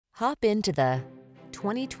Hop into the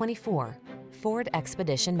 2024 Ford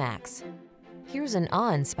Expedition Max. Here's an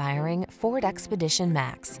awe-inspiring Ford Expedition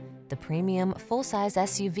Max, the premium full-size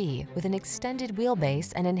SUV with an extended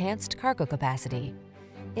wheelbase and enhanced cargo capacity.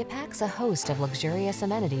 It packs a host of luxurious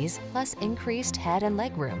amenities plus increased head and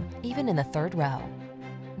legroom, even in the third row.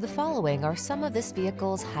 The following are some of this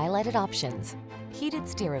vehicle's highlighted options: heated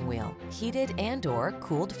steering wheel, heated and/or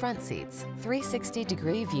cooled front seats,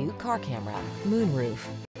 360-degree view car camera, moonroof,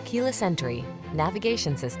 keyless entry,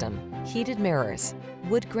 navigation system, heated mirrors,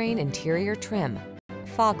 wood grain interior trim,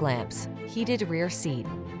 fog lamps, heated rear seat.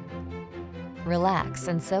 Relax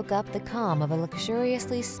and soak up the calm of a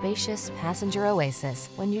luxuriously spacious passenger oasis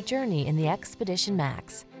when you journey in the Expedition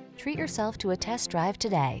Max. Treat yourself to a test drive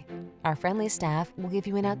today. Our friendly staff will give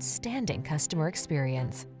you an outstanding customer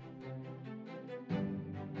experience.